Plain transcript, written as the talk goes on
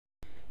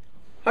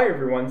Hi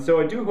everyone,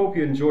 so I do hope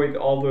you enjoyed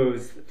all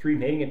those 3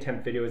 mating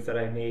attempt videos that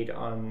I made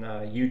on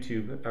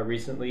YouTube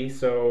recently.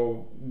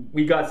 So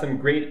we got some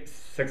great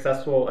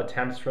successful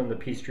attempts from the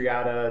P.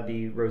 striata,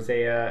 the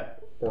Rosea,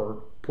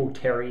 or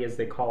Poteri as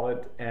they call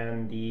it,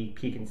 and the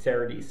P.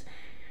 Cancerides.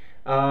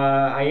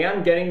 I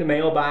am getting the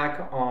mail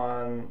back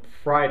on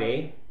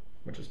Friday,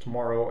 which is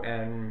tomorrow,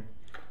 and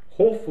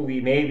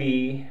hopefully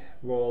maybe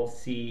we'll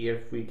see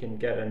if we can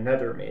get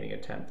another mating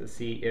attempt to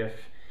see if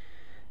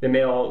the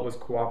male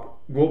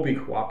will be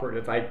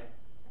cooperative. I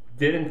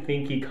didn't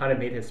think he kind of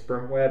made his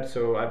sperm web,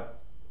 so I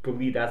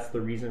believe that's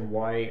the reason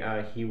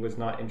why he was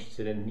not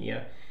interested in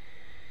Mia.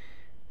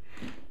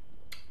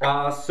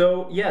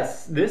 So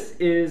yes, this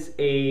is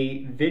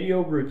a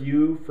video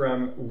review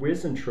from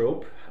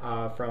Wizentrop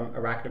from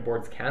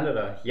Arachnoboards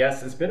Canada.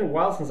 Yes, it's been a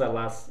while since I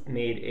last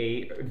made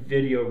a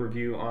video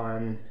review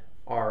on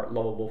our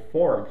lovable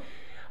form.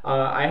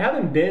 I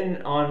haven't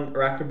been on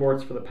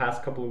Arachnoboards for the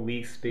past couple of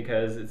weeks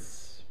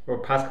or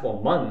past couple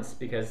of months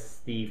because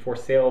the for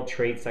sale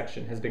trade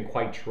section has been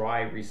quite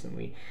dry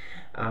recently.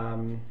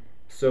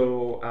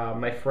 So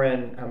my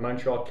friend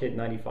Montreal Kid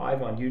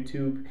 95 on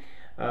YouTube,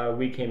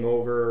 we came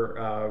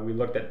over, we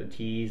looked at the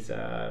teas,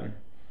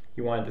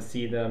 he wanted to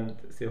see them,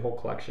 see the whole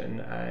collection,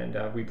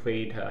 and we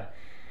played a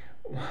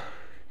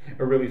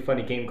really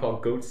funny game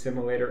called Goat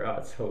Simulator. Oh,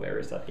 it's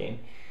hilarious, that game.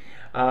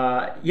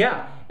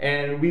 Yeah,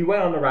 and we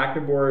went on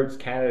Arachnoboards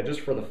Canada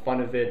just for the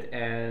fun of it,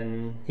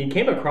 and he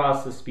came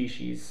across a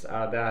species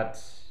that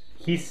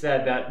he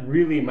said that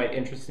really might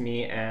interest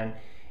me and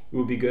it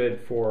would be good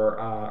for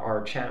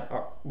our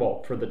channel,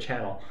 well, for the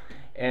channel.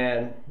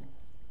 And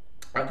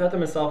I thought to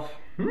myself,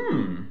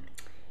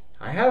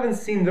 I haven't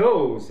seen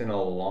those in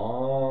a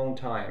long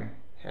time,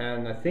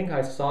 and I think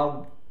I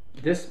saw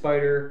this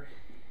spider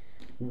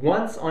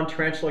once on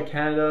Tarantula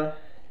Canada.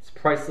 It's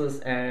priceless,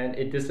 and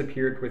it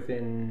disappeared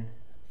within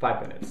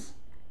 5 minutes.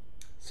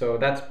 So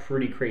that's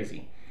pretty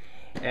crazy.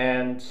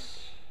 And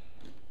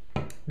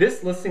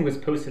this listing was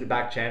posted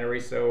back January,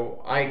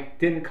 so I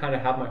didn't kind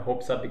of have my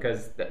hopes up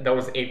because that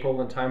was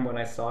April in time when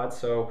I saw it.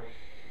 So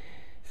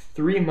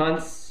 3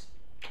 months,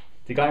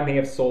 the guy may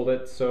have sold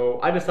it. So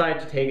I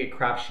decided to take a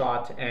crap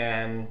shot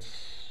and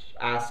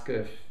ask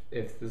if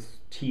this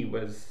tea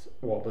was,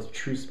 well, this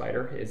true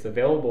spider is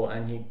available.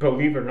 And he,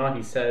 believe it or not,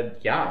 he said,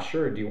 yeah,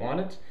 sure, do you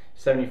want it?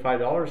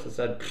 $75. I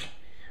said,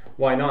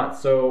 why not?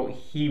 So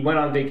he went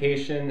on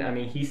vacation. I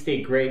mean, he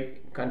stayed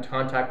great in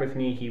contact with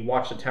me. He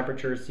watched the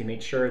temperatures. He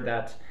made sure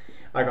that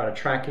I got a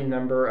tracking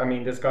number. I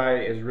mean, this guy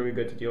is really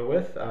good to deal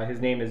with. His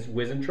name is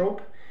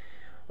Wizentrop.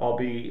 I'll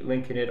be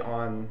linking it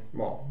on,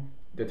 well,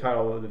 the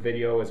title of the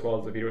video as well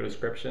as the video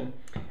description.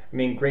 I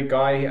mean, great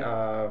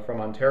guy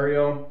from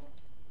Ontario.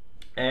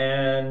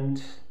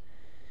 And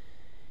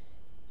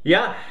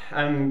yeah,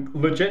 I'm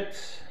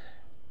legit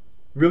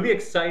really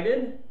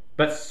excited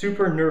but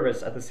super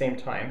nervous at the same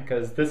time,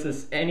 because this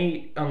is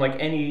unlike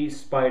any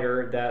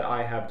spider that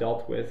I have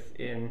dealt with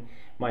in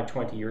my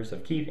 20 years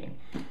of keeping.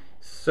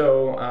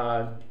 So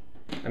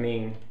I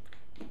mean,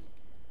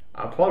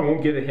 I probably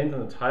won't give a hint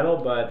on the title,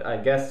 but I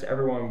guess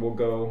everyone will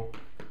go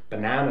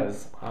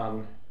bananas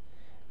on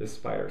this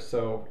spider.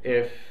 So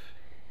if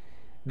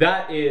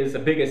that is the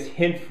biggest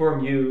hint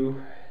from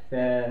you,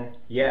 then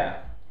yeah.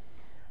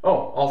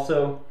 Oh,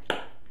 also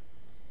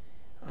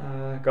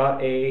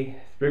got a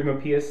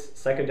Thrigmopius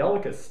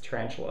psychedelicus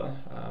tarantula.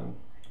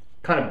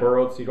 Kind of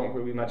burrowed, so you don't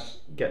really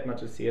get much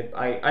to see it.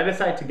 I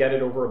decided to get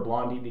it over a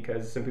blondie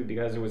simply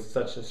because it was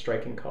such a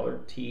striking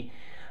colored tea.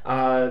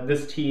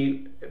 This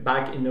tea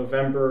back in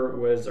November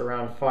was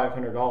around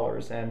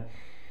 $500, and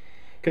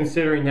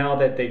considering now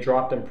that they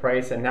dropped in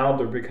price and now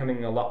they're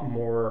becoming a lot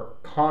more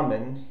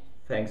common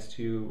thanks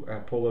to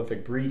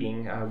prolific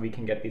breeding, we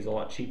can get these a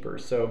lot cheaper.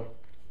 So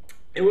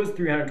it was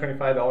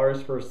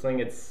 $325 for a sling.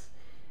 It's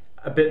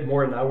a bit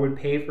more than I would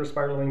pay for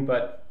spiderling,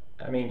 but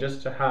I mean,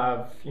 just to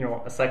have, you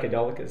know, a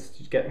psychedelicus,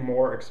 to get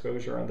more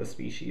exposure on the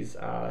species,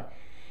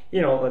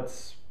 you know,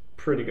 that's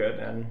pretty good.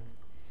 And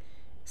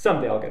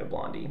someday I'll get a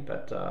blondie,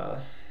 but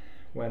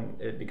when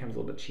it becomes a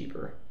little bit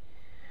cheaper.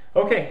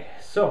 Okay,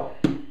 so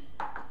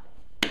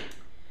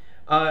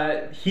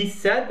he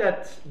said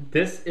that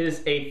this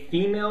is a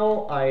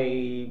female.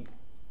 I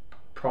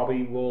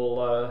probably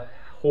will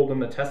hold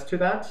him a test to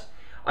that.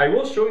 I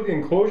will show you the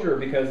enclosure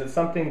because it's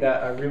something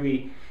that I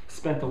really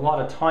spent a lot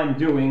of time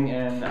doing,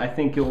 and I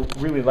think you'll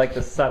really like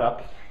the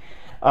setup.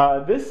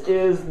 This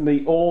is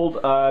the old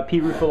P.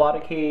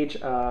 rufilata cage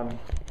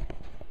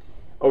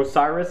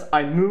Osiris.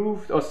 I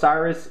moved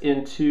Osiris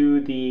into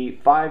the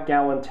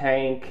 5-gallon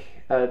tank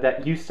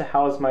that used to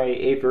house my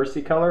A.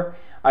 versicolor.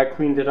 I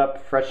cleaned it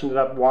up, freshened it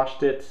up,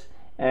 washed it,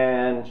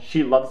 and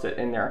she loves it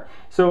in there.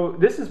 So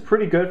this is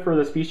pretty good for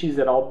the species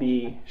that I'll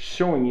be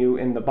showing you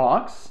in the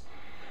box.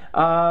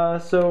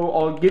 So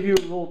I'll give you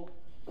a little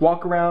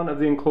walk around of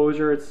the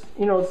enclosure. It's,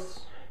 you know,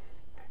 it's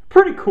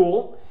pretty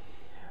cool.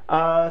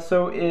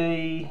 So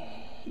a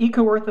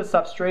Ecoeartha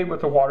substrate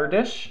with a water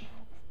dish.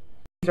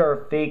 These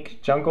are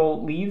fake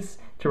jungle leaves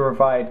to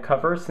provide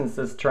cover, since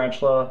this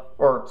tarantula,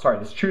 or sorry,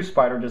 this true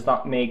spider does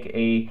not make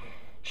a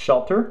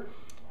shelter.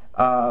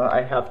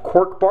 I have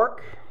cork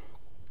bark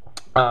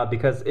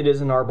because it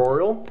is an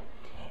arboreal.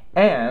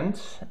 And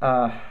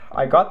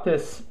I got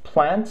this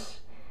plant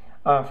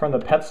from the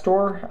pet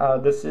store.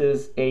 This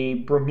is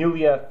a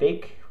Bromelia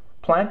fake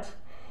plant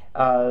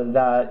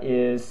that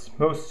is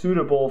most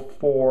suitable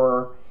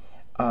for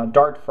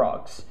dart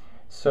frogs.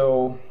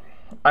 So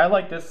I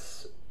like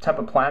this type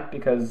of plant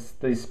because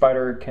the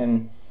spider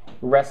can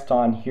rest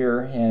on here,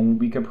 and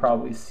we could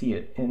probably see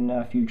it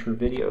in future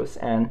videos.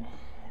 And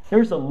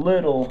there's a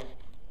little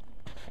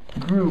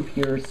groove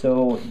here,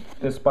 so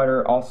the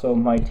spider also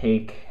might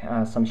take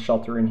some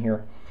shelter in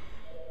here.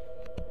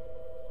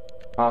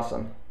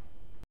 Awesome.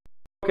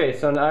 Okay,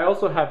 so I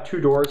also have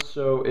 2 doors,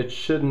 so it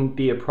shouldn't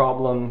be a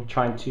problem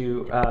trying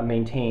to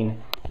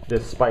maintain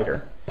this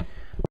spider.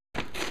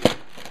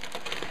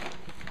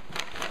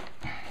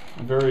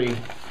 Very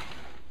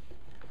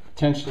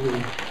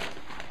potentially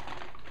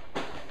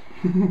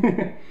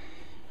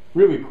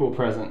really cool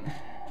present.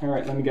 All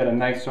right, let me get a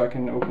knife so I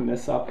can open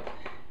this up.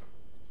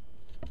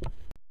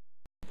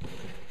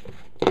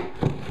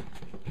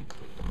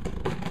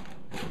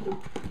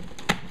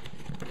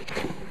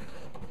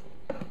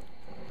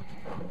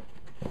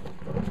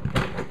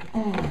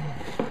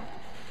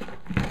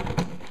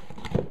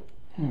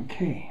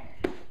 Okay.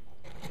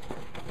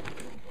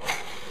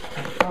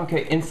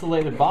 Okay,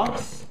 insulated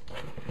box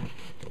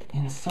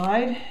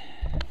inside.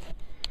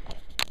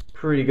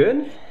 Pretty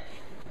good.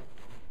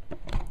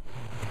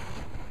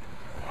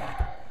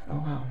 Oh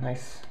wow,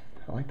 nice.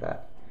 I like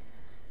that.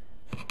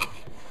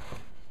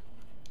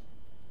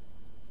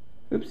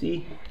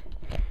 Oopsie.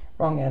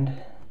 Wrong end.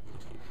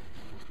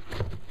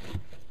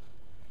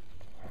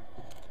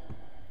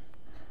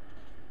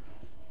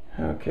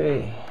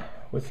 Okay,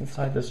 what's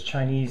inside this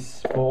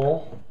Chinese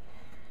bowl?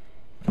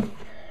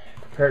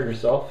 Prepare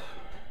yourself.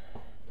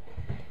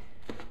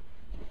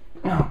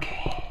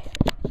 Okay.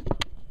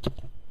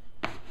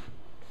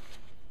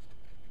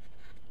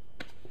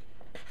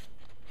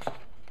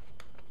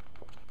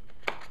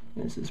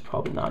 This is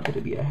probably not going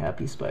to be a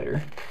happy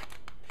spider.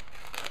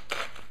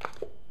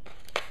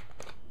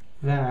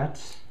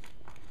 That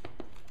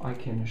I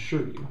can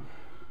assure you.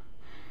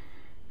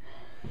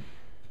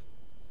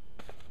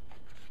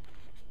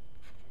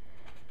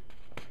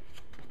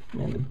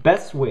 And the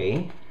best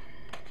way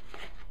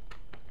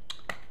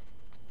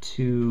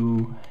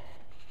to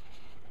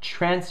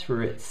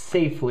transfer it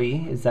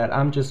safely is that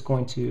I'm just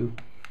going to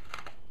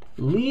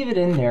leave it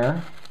in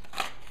there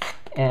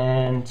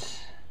and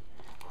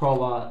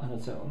crawl out on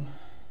its own.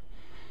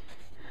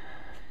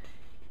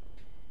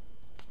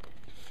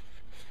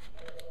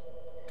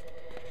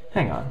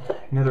 Hang on,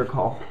 another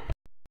call.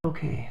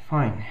 Okay,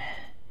 fine.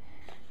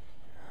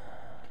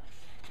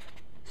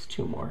 It's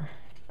 2 more.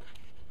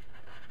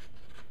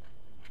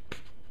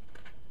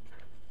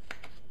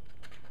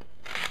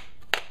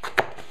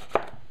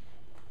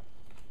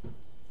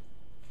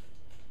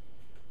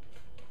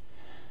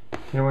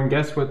 Anyone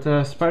guess what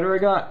spider I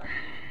got?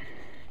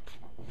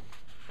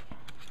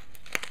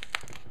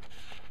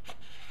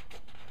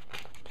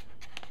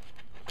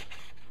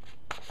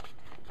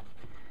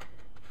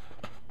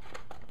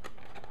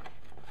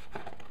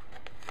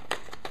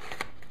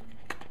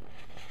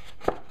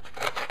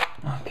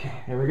 Okay,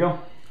 there we go.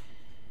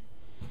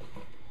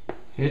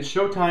 It's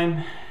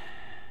showtime.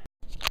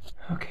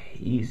 Okay,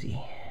 easy.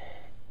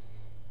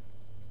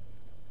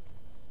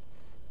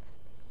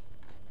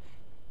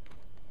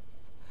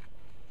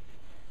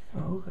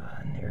 Oh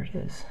god, and there it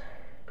is.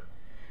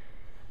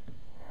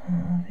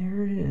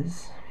 There it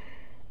is.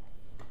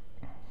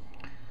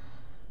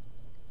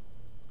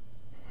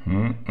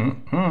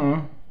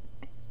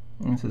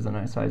 This is a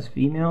nice sized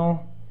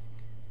female.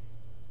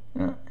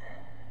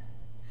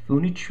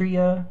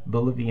 Funitria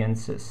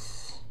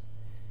boliviensis.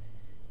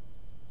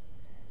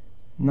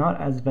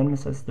 Not as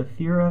venomous as the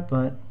Fira,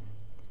 but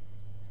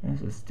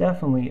this is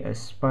definitely a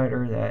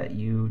spider that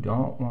you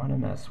don't want to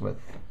mess with.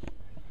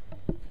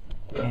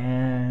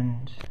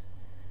 And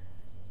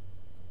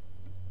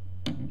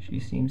she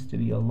seems to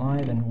be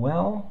alive and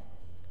well.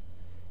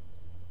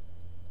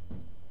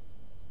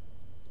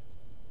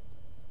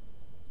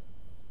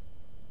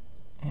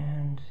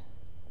 And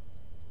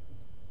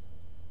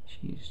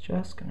she's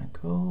just gonna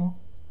go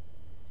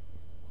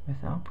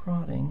without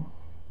prodding.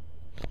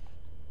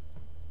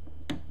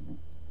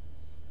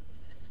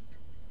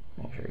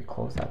 Make sure you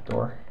close that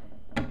door.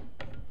 There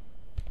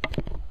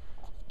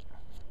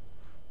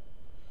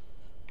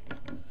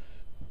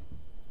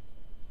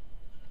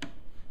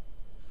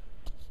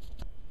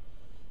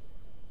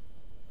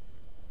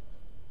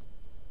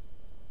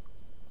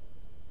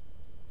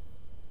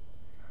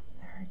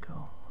you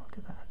go. Look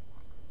at that.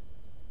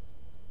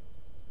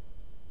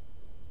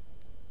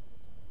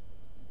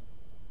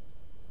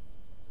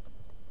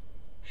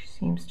 She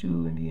seems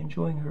to be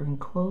enjoying her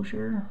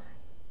enclosure.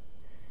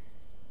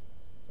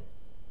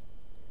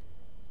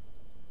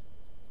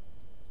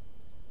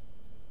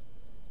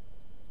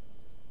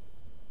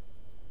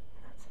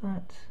 That's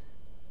that.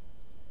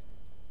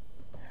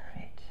 All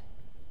right.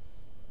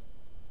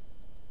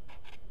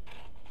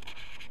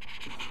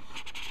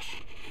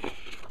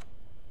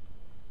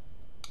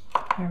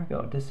 there we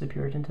go,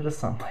 disappeared into the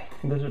sunlight,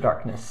 into the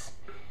darkness.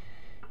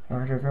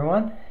 Alright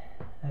everyone,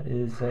 that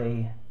is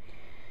a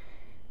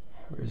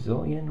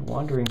Brazilian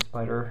wandering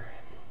spider,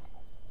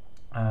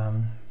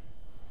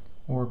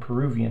 or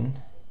Peruvian,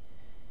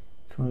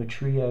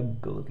 Funitria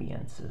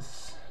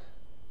boliviensis.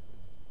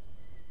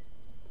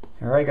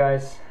 Alright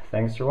guys,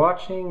 thanks for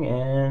watching,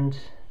 and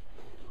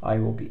I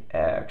will be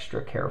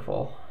extra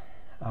careful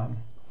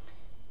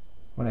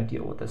when I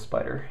deal with this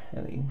spider.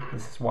 I mean,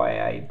 this is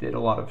why I did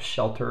a lot of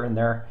shelter in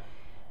there,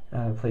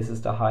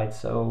 places to hide,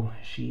 so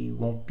she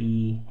won't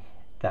be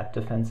that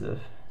defensive.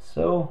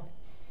 So,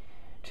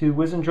 to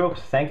Wizentrop,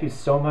 thank you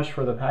so much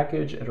for the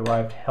package. It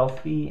arrived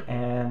healthy,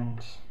 and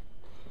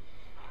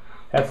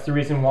that's the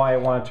reason why I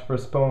wanted to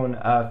postpone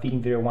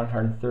feeding video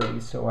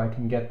 130, so I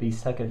can get the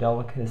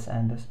Psychedelicus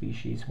and the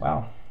species.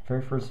 Wow,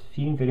 very first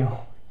feeding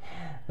video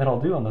that I'll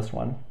do on this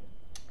one.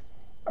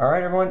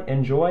 Alright everyone,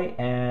 enjoy,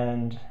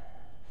 and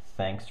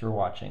thanks for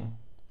watching.